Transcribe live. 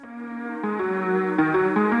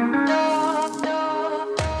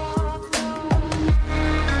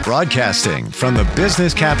Broadcasting from the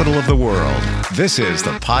business capital of the world, this is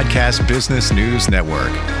the Podcast Business News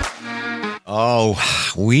Network. Oh,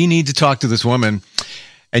 we need to talk to this woman,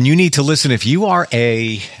 and you need to listen. If you are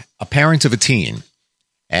a parent of a teen,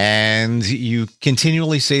 and you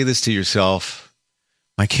continually say this to yourself,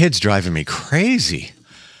 my kid's driving me crazy.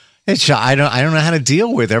 I don't know how to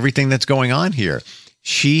deal with everything that's going on here.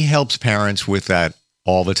 She helps parents with that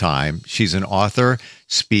all the time. She's an author,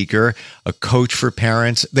 speaker, a coach for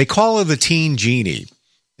parents. They call her the teen genie.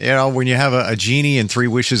 You know, when you have a genie and 3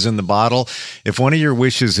 wishes in the bottle, if one of your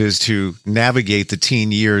wishes is to navigate the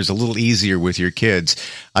teen years a little easier with your kids,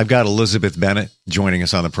 I've got Elizabeth Bennett joining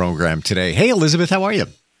us on the program today. Hey, Elizabeth, how are you?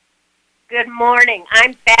 Good morning.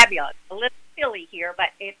 I'm fabulous. A little silly here, but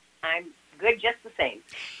I'm good just the same.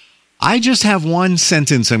 I just have one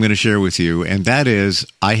sentence I'm going to share with you, and that is,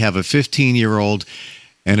 I have a 15-year-old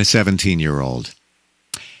and a 17-year-old.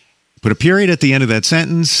 Put a period at the end of that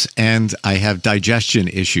sentence, and I have digestion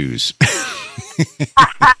issues.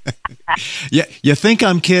 Yeah, you think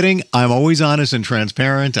I'm kidding? I'm always honest and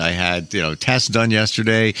transparent. I had, tests done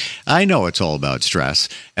yesterday. I know it's all about stress,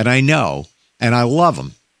 and I know, and I love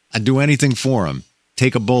them. I'd do anything for them.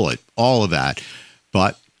 Take a bullet, all of that.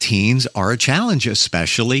 But teens are a challenge,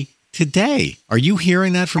 especially today. Are you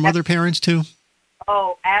hearing that from other parents too?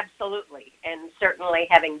 Oh, absolutely. And certainly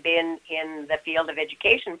having been in the field of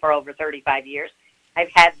education for over 35 years, I've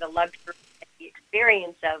had the luxury, the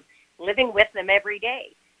experience of living with them every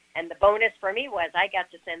day. And the bonus for me was I got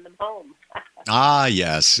to send them home.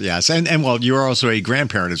 Yes. And well, you're also a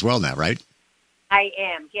grandparent as well now, right? I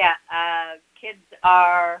am, yeah. Kids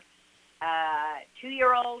are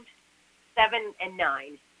 2-year-old, 7, and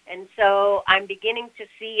 9. And so I'm beginning to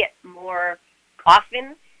see it more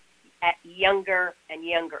often at younger and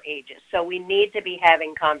younger ages. So we need to be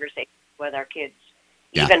having conversations with our kids,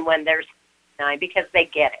 even when they're 9, because they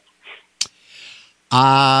get it.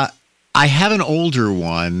 I have an older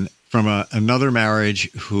one from another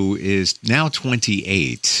marriage who is now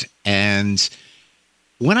 28. And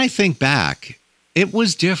when I think back, it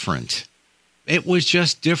was different. It was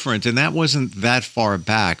just different. And that wasn't that far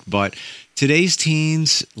back. But today's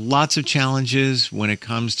teens, lots of challenges when it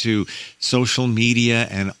comes to social media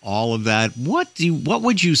and all of that. What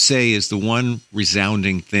would you say is the one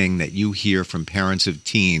resounding thing that you hear from parents of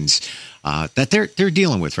teens that they're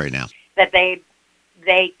dealing with right now? That they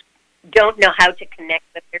don't know how to connect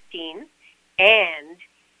with their teens, and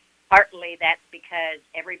partly that's because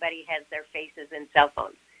everybody has their faces in cell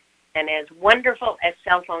phones. And as wonderful as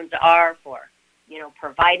cell phones are for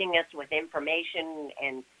providing us with information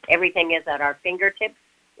and everything is at our fingertips,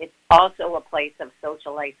 it's also a place of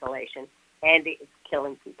social isolation, and it's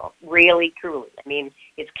killing people, really, truly. I mean,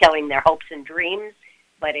 it's killing their hopes and dreams,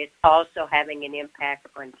 but it's also having an impact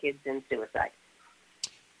on kids in suicide.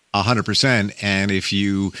 100%. And if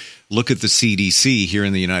you look at the CDC here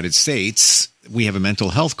in the United States, we have a mental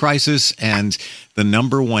health crisis, and the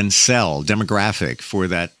number one demographic for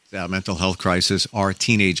that mental health crisis are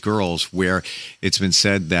teenage girls, where it's been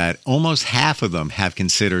said that almost half of them have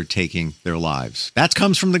considered taking their lives. That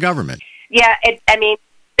comes from the government. Yeah,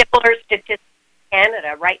 similar statistics in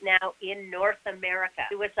Canada. Right now in North America,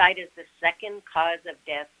 suicide is the second cause of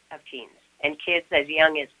death of teens, and kids as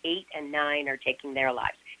young as 8 and 9 are taking their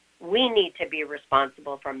lives. We need to be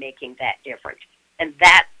responsible for making that difference. And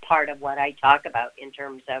that's part of what I talk about in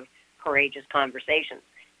terms of courageous conversations.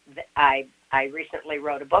 I recently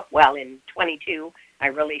wrote a book. Well, in 22, I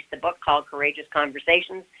released a book called Courageous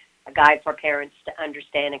Conversations, a guide for parents to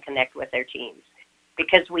understand and connect with their teens.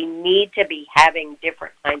 Because we need to be having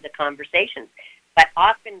different kinds of conversations. But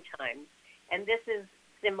oftentimes, and this is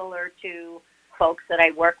similar to folks that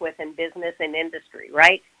I work with in business and industry,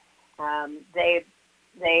 right?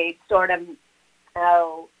 They sort of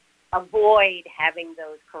avoid having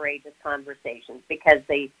those courageous conversations because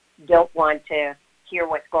they don't want to hear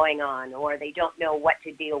what's going on, or they don't know what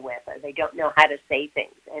to deal with, or they don't know how to say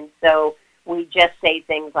things. And so we just say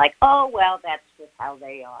things like, oh, well, that's just how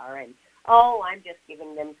they are, and oh, I'm just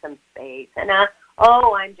giving them some space, and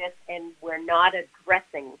and we're not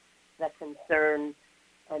addressing the concern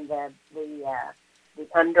and the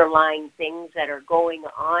underlying things that are going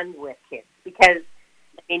on with kids. Because,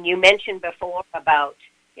 you mentioned before about,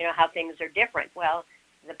 how things are different. Well,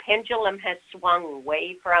 the pendulum has swung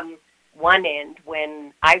way from one end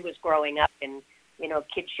when I was growing up, and,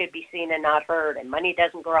 kids should be seen and not heard, and money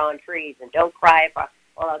doesn't grow on trees, and don't cry or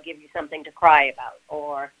I'll give you something to cry about.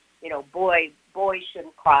 Or, boys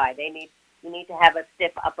shouldn't cry. You need to have a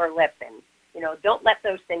stiff upper lip, and, don't let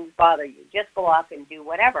those things bother you. Just go off and do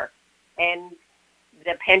whatever. And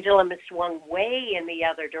the pendulum has swung way in the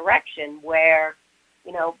other direction, where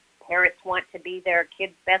parents want to be their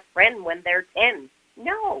kid's best friend when they're 10.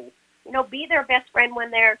 No. Be their best friend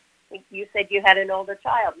when you said you had an older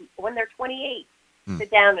child, when they're 28.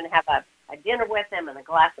 Sit down and have a dinner with them and a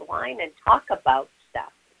glass of wine and talk about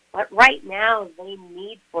stuff. But right now, they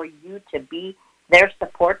need for you to be their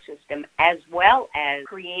support system, as well as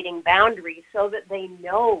creating boundaries so that they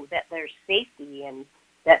know that there's safety and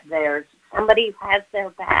that there's somebody who has their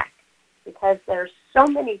back. Because there's so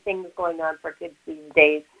many things going on for kids these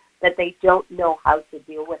days that they don't know how to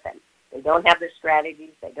deal with them. They don't have the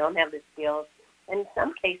strategies. They don't have the skills. And in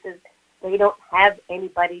some cases, they don't have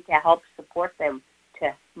anybody to help support them,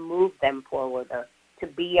 to move them forward, or to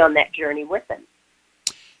be on that journey with them.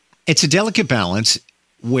 It's a delicate balance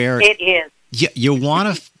where it is. You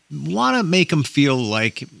want to make them feel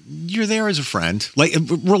like you're there as a friend, like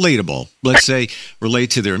relatable. Let's say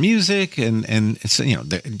relate to their music and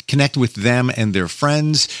connect with them and their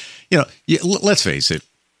friends. Let's face it.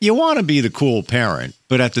 You want to be the cool parent,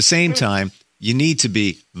 but at the same time, you need to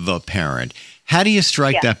be the parent. How do you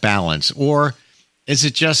strike that balance, or is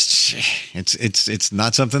it just it's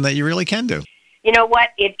not something that you really can do? You know what?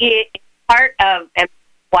 It is part of, and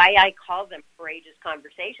why I call them courageous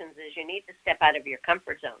conversations, is you need to step out of your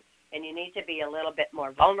comfort zone, and you need to be a little bit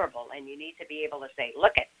more vulnerable, and you need to be able to say,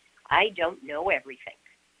 look, I don't know everything,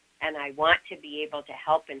 and I want to be able to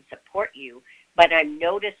help and support you, but I'm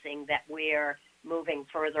noticing that we're moving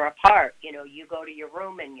further apart. You go to your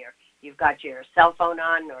room and you've got your cell phone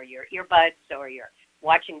on, or your earbuds, or you're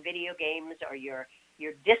watching video games, or you're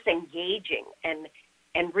disengaging.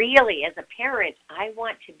 And really, as a parent, I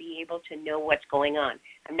want to be able to know what's going on.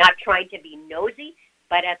 I'm not trying to be nosy,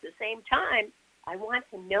 but at the same time, I want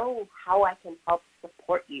to know how I can help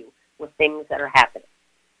support you with things that are happening.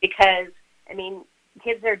 Because,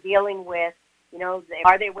 kids are dealing with,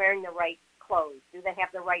 are they wearing the right clothes? Do they have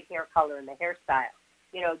the right hair color and the hairstyle?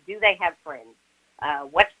 Do they have friends?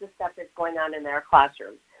 What's the stuff that's going on in their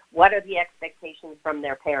classrooms? What are the expectations from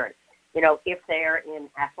their parents? If they're in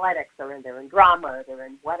athletics, or they're in drama, or they're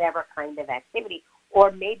in whatever kind of activity,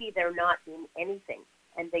 or maybe they're not in anything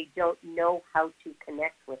and they don't know how to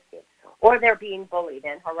connect with kids, or they're being bullied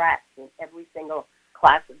and harassed in every single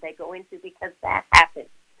class that they go into, because that happens.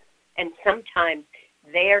 And sometimes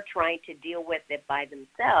they're trying to deal with it by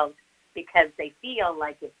themselves because they feel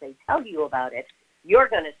like if they tell you about it, you're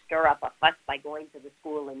going to stir up a fuss by going to the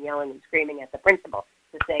school and yelling and screaming at the principal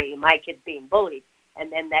to say, my kid's being bullied. And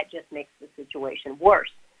then that just makes the situation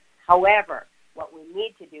worse. However, what we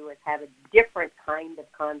need to do is have a different kind of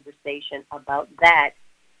conversation about that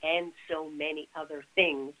and so many other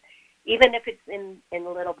things, even if it's in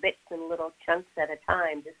little bits and little chunks at a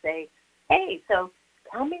time, to say, hey, so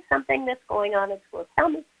tell me something that's going on at school. Tell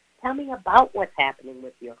me about what's happening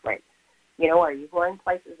with your friends. Are you going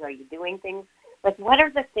places? Are you doing things? Like, what are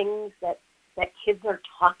the things that kids are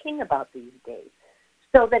talking about these days?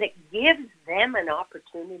 So that it gives them an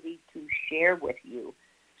opportunity to share with you,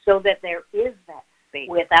 so that there is that space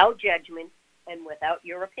without judgment and without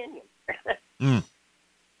your opinion.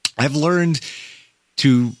 I've learned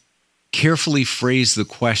to carefully phrase the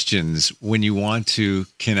questions when you want to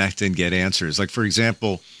connect and get answers. Like, for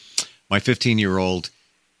example, my 15-year-old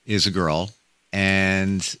is a girl,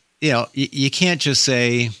 and you can't just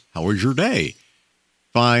say, how was your day?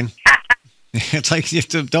 Fine. It's like, you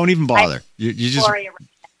don't even bother. You just,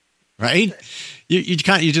 right?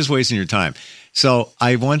 You're just wasting your time. So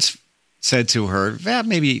I once said to her,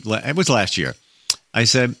 maybe it was last year, I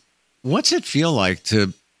said, what's it feel like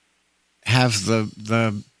to have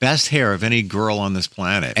the best hair of any girl on this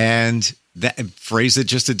planet? And that phrased it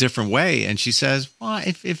just a different way. And she says, well,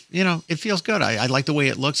 if it feels good. I like the way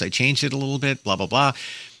it looks. I changed it a little bit, blah, blah, blah.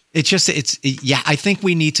 I think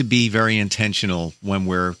we need to be very intentional when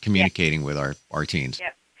we're communicating with our teens.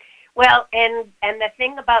 Yeah. Well, and the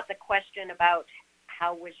thing about the question about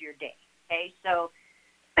how was your day? Okay, so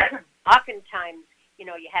oftentimes,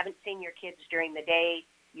 you haven't seen your kids during the day.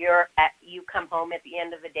 You come home at the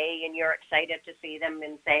end of the day and you're excited to see them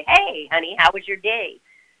and say, hey, honey, how was your day?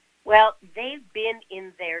 Well, they've been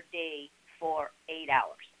in their day for 8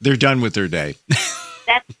 hours. They're done with their day.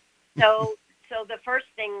 So the first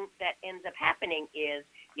thing that ends up happening is,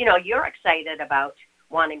 you're excited about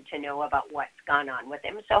wanting to know about what's gone on with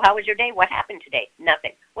them. So how was your day? What happened today?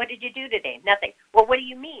 Nothing. What did you do today? Nothing. Well, what do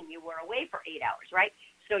you mean? You were away for 8 hours, right?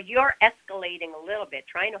 So you're escalating a little bit,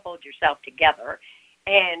 trying to hold yourself together,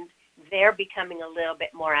 and they're becoming a little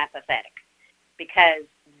bit more apathetic because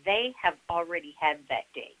they have already had that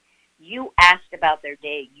day. You asked about their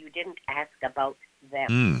day. You didn't ask about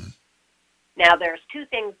them. Now, there's two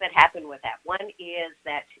things that happen with that. One is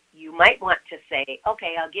that you might want to say,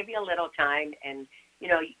 okay, I'll give you a little time, and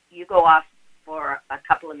you go off for a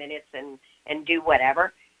couple of minutes and do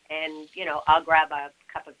whatever. And, I'll grab a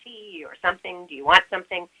cup of tea or something. Do you want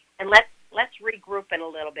something? And let's regroup in a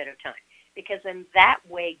little bit of time. Because in that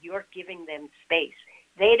way, you're giving them space.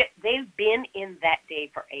 They've been in that day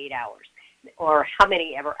for 8 hours or how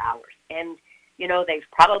many ever hours. And, they've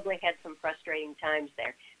probably had some frustrating times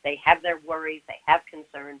there. They have their worries. They have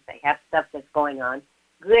concerns. They have stuff that's going on,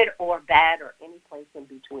 good or bad or any place in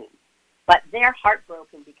between. But they're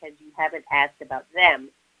heartbroken because you haven't asked about them.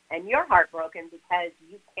 And you're heartbroken because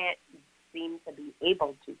you can't seem to be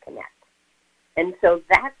able to connect. And so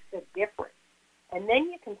that's the difference. And then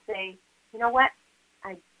you can say, you know what,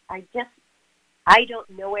 I don't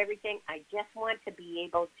know everything. I just want to be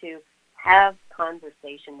able to have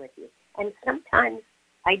conversation with you. And sometimes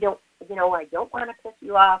I don't want to piss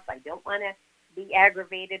you off. I don't want to be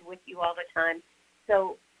aggravated with you all the time.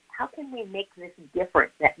 So how can we make this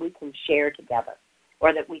different that we can share together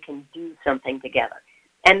or that we can do something together?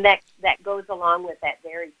 And that goes along with that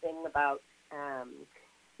very thing about,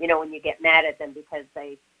 when you get mad at them because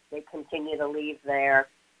they continue to leave their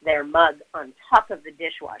mug on top of the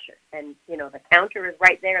dishwasher. And, the counter is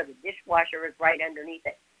right there. The dishwasher is right underneath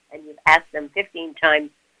it. And you've asked them 15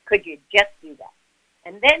 times, could you just do that?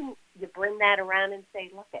 And then you bring that around and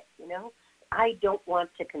say, look, I don't want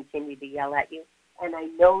to continue to yell at you. And I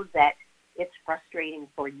know that it's frustrating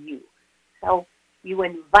for you. So you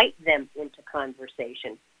invite them into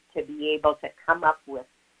conversation to be able to come up with,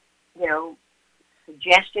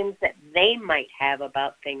 suggestions that they might have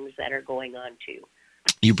about things that are going on too.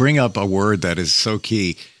 You bring up a word that is so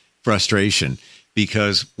key, frustration,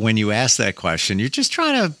 because when you ask that question, you're just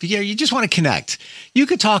you just want to connect. You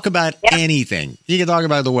could talk about anything. You can talk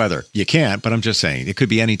about the weather. You can't, but I'm just saying it could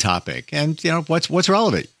be any topic. And, what's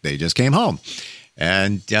relevant? They just came home.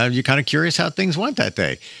 And you're kind of curious how things went that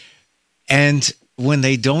day. And when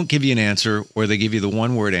they don't give you an answer or they give you the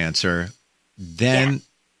one-word answer, then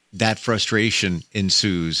that frustration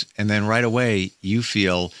ensues. And then right away, you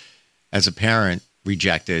feel, as a parent,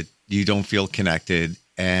 rejected. You don't feel connected.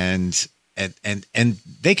 And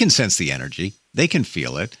they can sense the energy. They can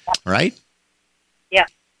feel it, right? Yeah.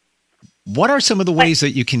 What are some of the ways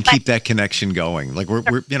that you can keep that connection going? Like we're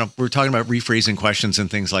talking about rephrasing questions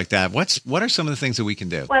and things like that. What are some of the things that we can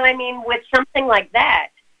do? Well, with something like that,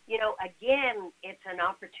 again, it's an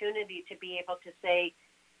opportunity to be able to say,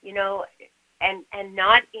 and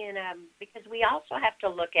not in because we also have to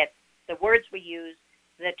look at the words we use,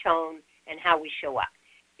 the tone, and how we show up.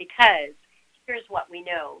 Because here's what we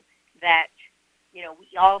know, that,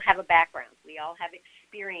 we all have a background. We all have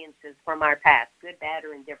experiences from our past, good, bad,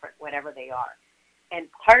 or indifferent, whatever they are. And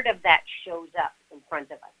part of that shows up in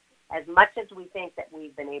front of us. As much as we think that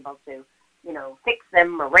we've been able to, fix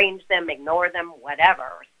them, arrange them, ignore them, whatever,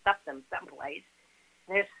 or stuff them someplace,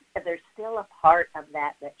 there's still a part of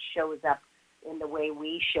that shows up in the way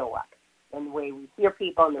we show up, in the way we hear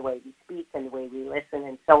people, in the way we speak, and the way we listen,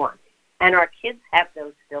 and so on. And our kids have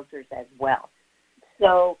those filters as well.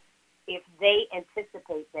 So if they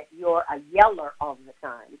anticipate that you're a yeller all the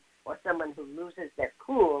time or someone who loses their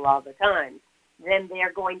cool all the time, then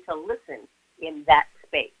they're going to listen in that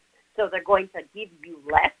space. So they're going to give you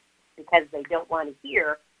less because they don't want to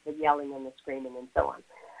hear the yelling and the screaming and so on.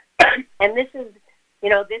 And this is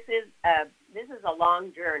a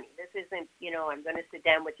long journey. This isn't, I'm going to sit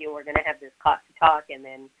down with you, we're going to have this talk, and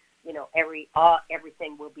then,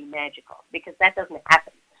 everything will be magical, because that doesn't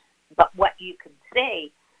happen. But what you could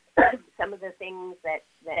say, some of the things that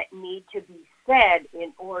need to be said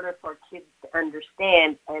in order for kids to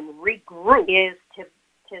understand and regroup is to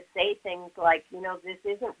say things like, this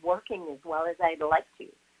isn't working as well as I'd like to.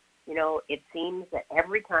 It seems that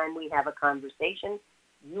every time we have a conversation,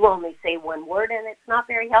 you only say one word, and it's not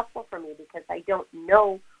very helpful for me because I don't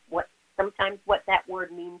know sometimes what that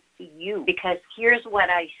word means to you. Because here's what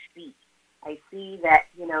I see. I see that,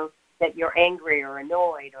 that you're angry or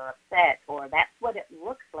annoyed or upset, or that's what it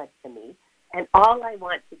looks like to me. And all I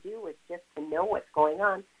want to do is just to know what's going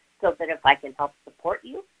on, so that if I can help support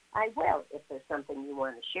you, I will. If there's something you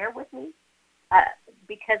want to share with me,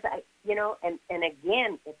 because and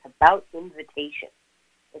again, it's about invitation.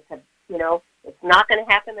 It's not going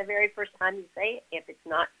to happen the very first time you say it if it's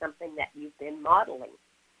not something that you've been modeling,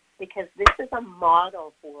 because this is a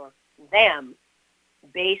model for them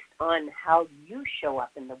based on how you show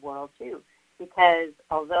up in the world too. Because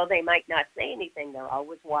although they might not say anything, they're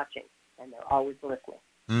always watching and they're always listening.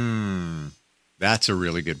 That's a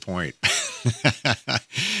really good point.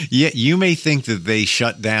 Yeah, you may think that they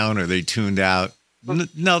shut down or they tuned out.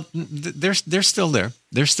 No, they're still there.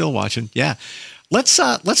 They're still watching. Yeah. Let's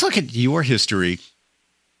look at your history.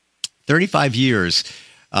 35 years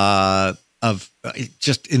of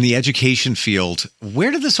just in the education field.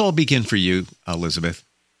 Where did this all begin for you, Elizabeth?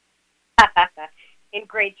 In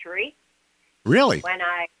grade 3. Really? When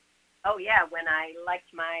I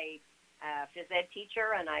liked my phys ed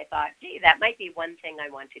teacher, and I thought, gee, that might be one thing I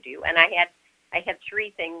want to do. And I had 3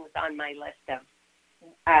 things on my list of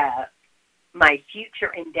my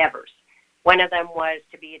future endeavors. One of them was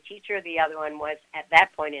to be a teacher. The other one was, at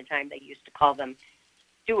that point in time, they used to call them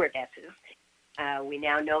stewardesses. We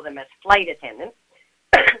now know them as flight attendants.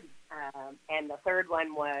 And the third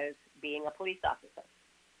one was being a police officer.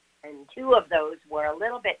 And 2 of those were a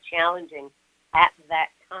little bit challenging at that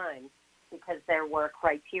time because there were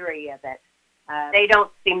criteria that they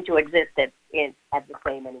don't seem to exist at the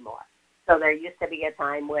same anymore. So there used to be a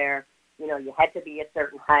time where, you had to be a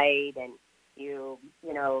certain height and you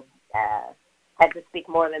had to speak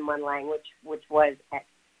more than one language, which was,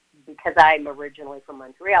 because I'm originally from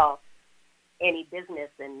Montreal, any business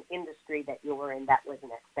and industry that you were in, that was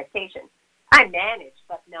an expectation. I managed,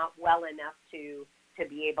 but not well enough to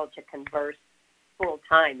be able to converse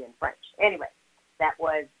full-time in French. Anyway, that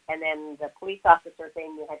was, and then the police officer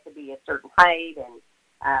thing, you had to be a certain height,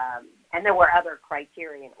 and there were other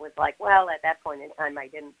criteria. And it was like, well, at that point in time, I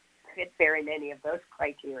didn't fit very many of those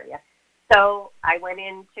criteria. So I went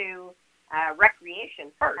into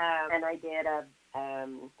recreation first, and I did a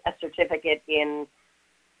certificate in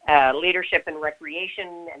leadership and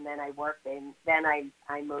recreation, and then I worked in. Then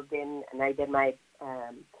I moved in, and I did my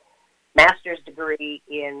master's degree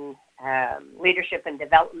in leadership and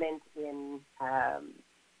development in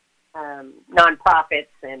nonprofits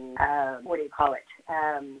and what do you call it?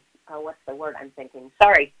 What's the word I'm thinking?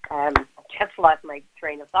 Sorry, I just lost my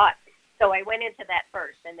train of thought. So I went into that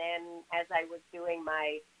first, and then as I was doing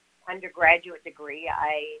my undergraduate degree,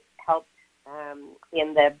 I helped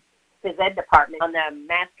in the phys ed department on the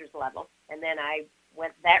master's level, and then I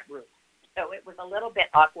went that route. So it was a little bit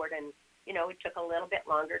awkward, and it took a little bit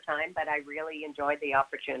longer time, but I really enjoyed the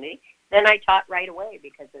opportunity. Then I taught right away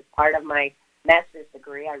because as part of my master's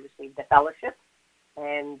degree, I received a fellowship,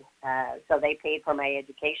 and so they paid for my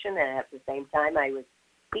education, and at the same time, I was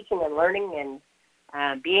teaching and learning and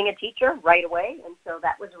being a teacher right away, and so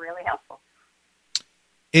that was really helpful.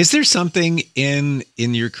 Is there something in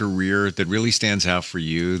your career that really stands out for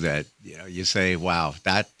you that you say, wow,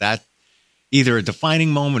 that either a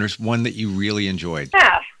defining moment or one that you really enjoyed?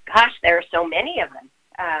 Gosh, there are so many of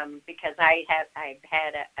them because I've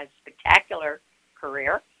had a spectacular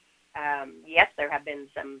career. Yes, there have been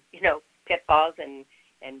some pitfalls and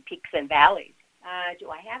peaks and valleys. Do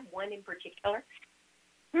I have one in particular?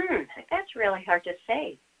 That's really hard to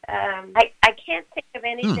say. I can't think of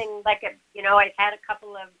anything like I've had a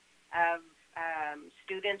couple of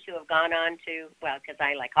students who have gone on to, because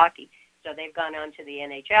I like hockey, so they've gone on to the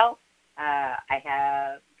NHL. I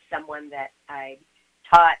have someone that I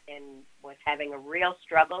taught and was having a real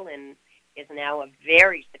struggle and is now a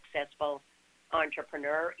very successful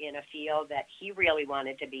entrepreneur in a field that he really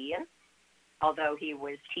wanted to be in, although he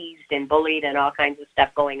was teased and bullied and all kinds of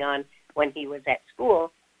stuff going on when he was at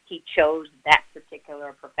school. He chose that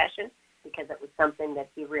particular profession because it was something that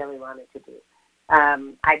he really wanted to do.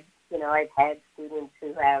 I've had students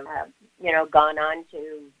who have, gone on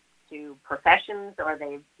to professions, or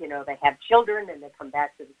they have children and they come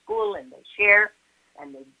back to the school and they share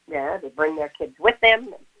and they bring their kids with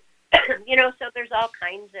them. So there's all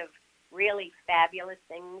kinds of really fabulous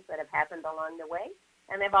things that have happened along the way,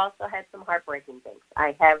 and they've also had some heartbreaking things.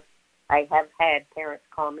 I have had parents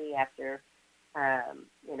call me after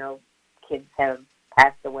kids have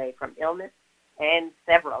passed away from illness, and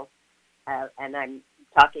several, and I'm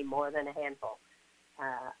talking more than a handful,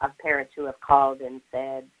 of parents who have called and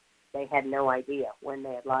said they had no idea when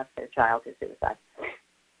they had lost their child to suicide.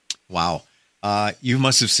 Wow. You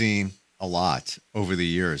must have seen a lot over the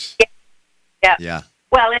years. Yeah.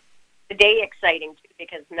 Well, it's today exciting too,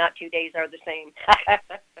 because not 2 days are the same.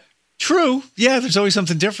 True. Yeah, there's always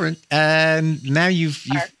something different, and now you've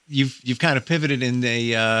kind of pivoted in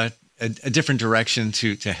a different direction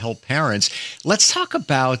to help parents. Let's talk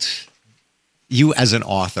about you as an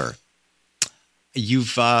author.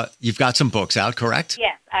 You've got some books out, correct?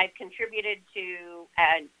 Yes, I've contributed to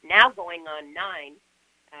now going on 9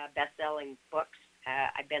 best-selling books.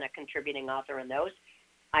 I've been a contributing author in those.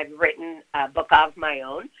 I've written a book of my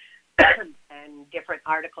own and different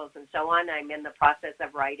articles and so on. I'm in the process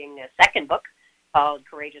of writing a second book called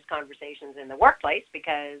Courageous Conversations in the Workplace,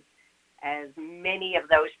 because as many of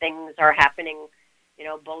those things are happening,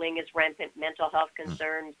 bullying is rampant, mental health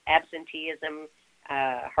concerns, absenteeism,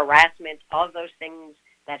 harassment, all of those things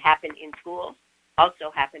that happen in schools also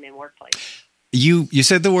happen in workplace. You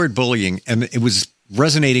said the word bullying, and it was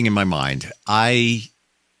resonating in my mind. I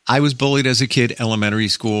was bullied as a kid, elementary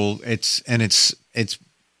school. It's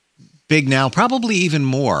big now, probably even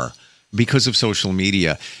more because of social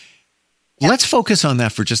media. Yep. Let's focus on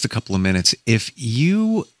that for just a couple of minutes. If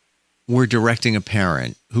you were directing a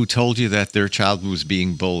parent who told you that their child was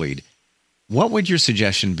being bullied, what would your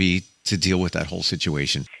suggestion be to deal with that whole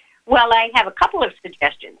situation? Well, I have a couple of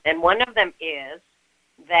suggestions, and one of them is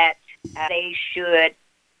that they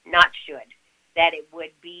that it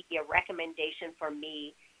would be a recommendation for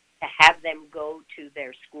me to have them go to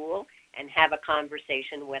their school and have a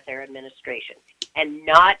conversation with their administration, and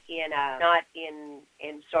not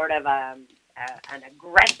in sort of an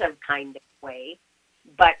aggressive kind of way,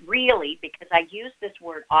 but really, because I use this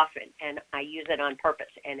word often, and I use it on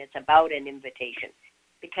purpose, and it's about an invitation.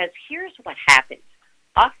 Because here's what happens.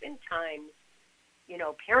 Oftentimes,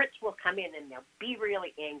 parents will come in and they'll be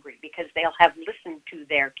really angry because they'll have listened to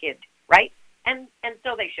their kid, right? And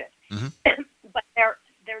so they should. Mm-hmm. But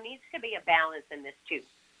there needs to be a balance in this too.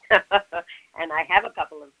 And I have a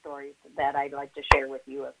couple of stories that I'd like to share with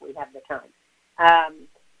you if we have the time.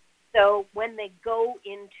 So when they go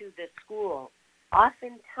into the school,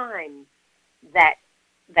 oftentimes that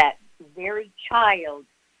very child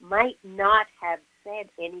might not have said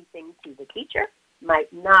anything to the teacher,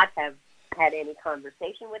 might not have had any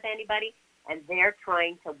conversation with anybody, and they're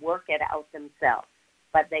trying to work it out themselves.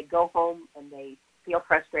 But they go home and they feel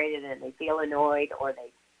frustrated and they feel annoyed, or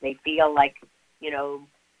they feel like,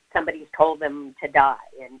 somebody's told them to die,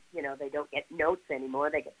 and, they don't get notes anymore.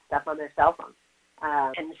 They get stuff on their cell phone.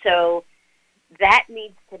 And so that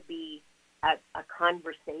needs to be a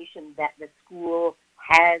conversation that the school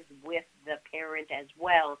has with the parent as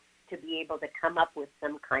well, to be able to come up with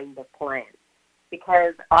some kind of plan.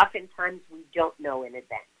 Because oftentimes we don't know in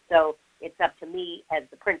advance. So it's up to me as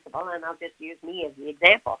the principal, and I'll just use me as the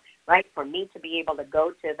example, right? For me to be able to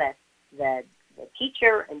go to the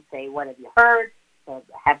teacher and say, what have you heard? And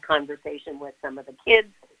have conversation with some of the kids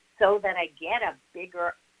so that I get a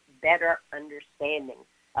bigger, better understanding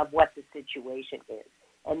of what the situation is.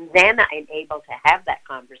 And then I'm able to have that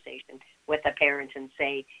conversation with the parent and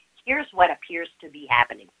say, here's what appears to be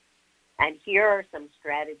happening. And here are some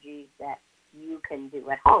strategies that you can do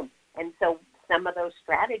at home. And so some of those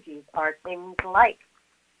strategies are things like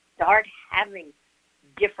start having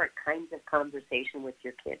different kinds of conversation with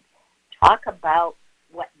your kids. Talk about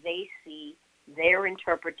what they see, their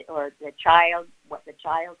what the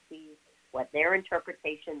child sees, what their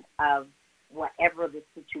interpretation of whatever the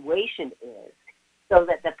situation is, so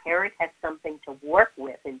that the parent has something to work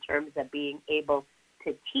with in terms of being able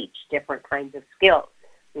to teach different kinds of skills,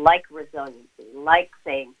 like resiliency, like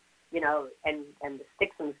saying, and the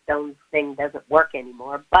sticks and stones thing doesn't work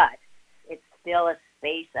anymore, but it's still a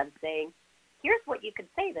space of saying, here's what you could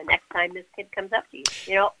say the next time this kid comes up to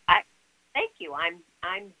you. Thank you.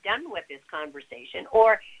 I'm done with this conversation.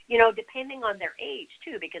 Or, depending on their age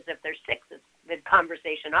too, because if they're 6, the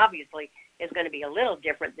conversation obviously is going to be a little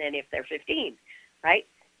different than if they're 15, right?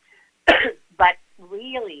 But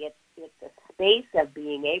really, it's a space of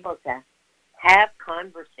being able to have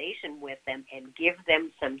conversation with them and give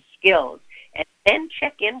them some skills, and then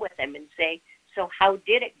check in with them and say, so how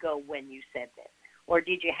did it go when you said this? Or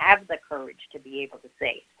did you have the courage to be able to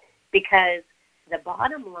say it? Because the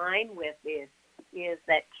bottom line with this is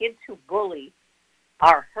that kids who bully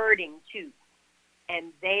are hurting too,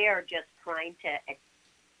 and they are just trying to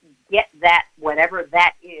get that, whatever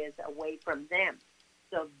that is, away from them.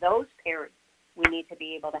 So those parents, we need to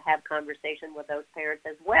be able to have conversation with those parents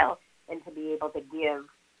as well, and to be able to give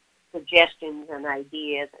suggestions and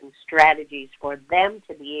ideas and strategies for them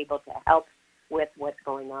to be able to help with what's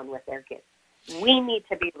going on with their kids. We need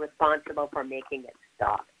to be responsible for making it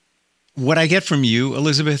stop. What I get from you,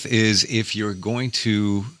 Elizabeth, is if you're going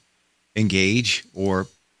to engage or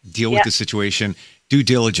deal with the situation, due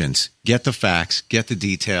diligence, get the facts, get the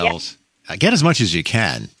details, get as much as you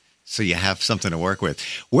can so you have something to work with.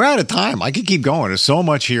 We're out of time. I could keep going. There's so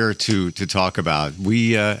much here to talk about.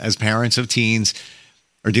 We, as parents of teens,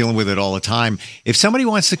 are dealing with it all the time. If somebody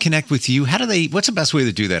wants to connect with you, what's the best way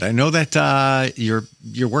to do that? I know that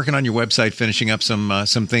you're working on your website, finishing up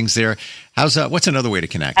some things there. What's another way to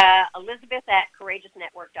connect? Elizabeth at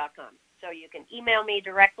courageousnetwork.com. So you can email me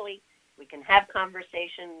directly. We can have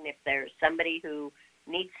conversation. If there's somebody who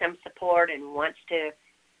needs some support and wants to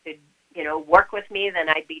work with me, then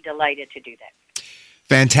I'd be delighted to do that.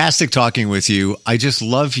 Fantastic talking with you. I just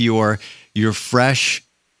love your fresh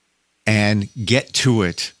and get to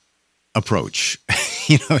it approach.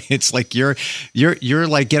 It's like you're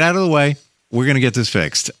like, get out of the way, we're going to get this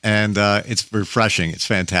fixed. And it's refreshing. It's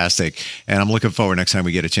fantastic. And I'm looking forward next time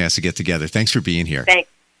we get a chance to get together. Thanks for being here. Thanks.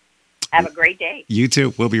 Have a great day. You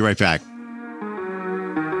too. We'll be right back.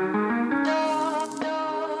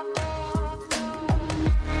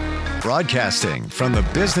 Broadcasting from the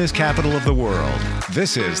business capital of the world,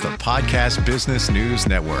 this is the Podcast Business News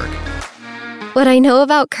Network. What I know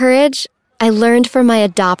about courage, I learned from my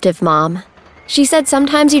adoptive mom. She said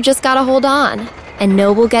sometimes you just gotta hold on and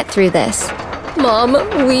know we'll get through this. Mom,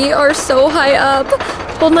 we are so high up.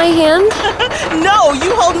 Hold my hand. No,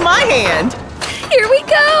 you hold my hand. Here we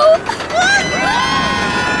go.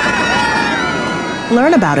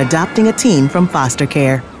 Learn about adopting a teen from foster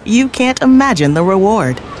care. You can't imagine the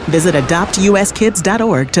reward. Visit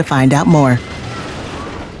adoptuskids.org to find out more.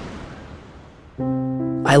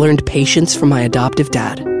 I learned patience from my adoptive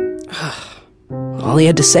dad. All he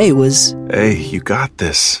had to say was, "Hey, you got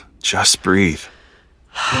this. Just breathe."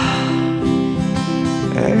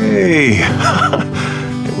 Hey,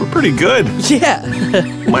 we're pretty good. yeah,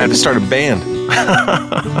 Might have to start a band.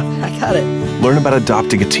 I got it. Learn about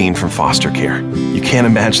adopting a teen from foster care. You can't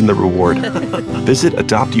imagine the reward. Visit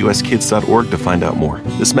adoptuskids.org to find out more.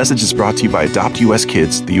 This message is brought to you by Adopt US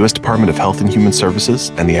Kids, the U.S. Department of Health and Human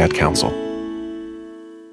Services, and the Ad Council.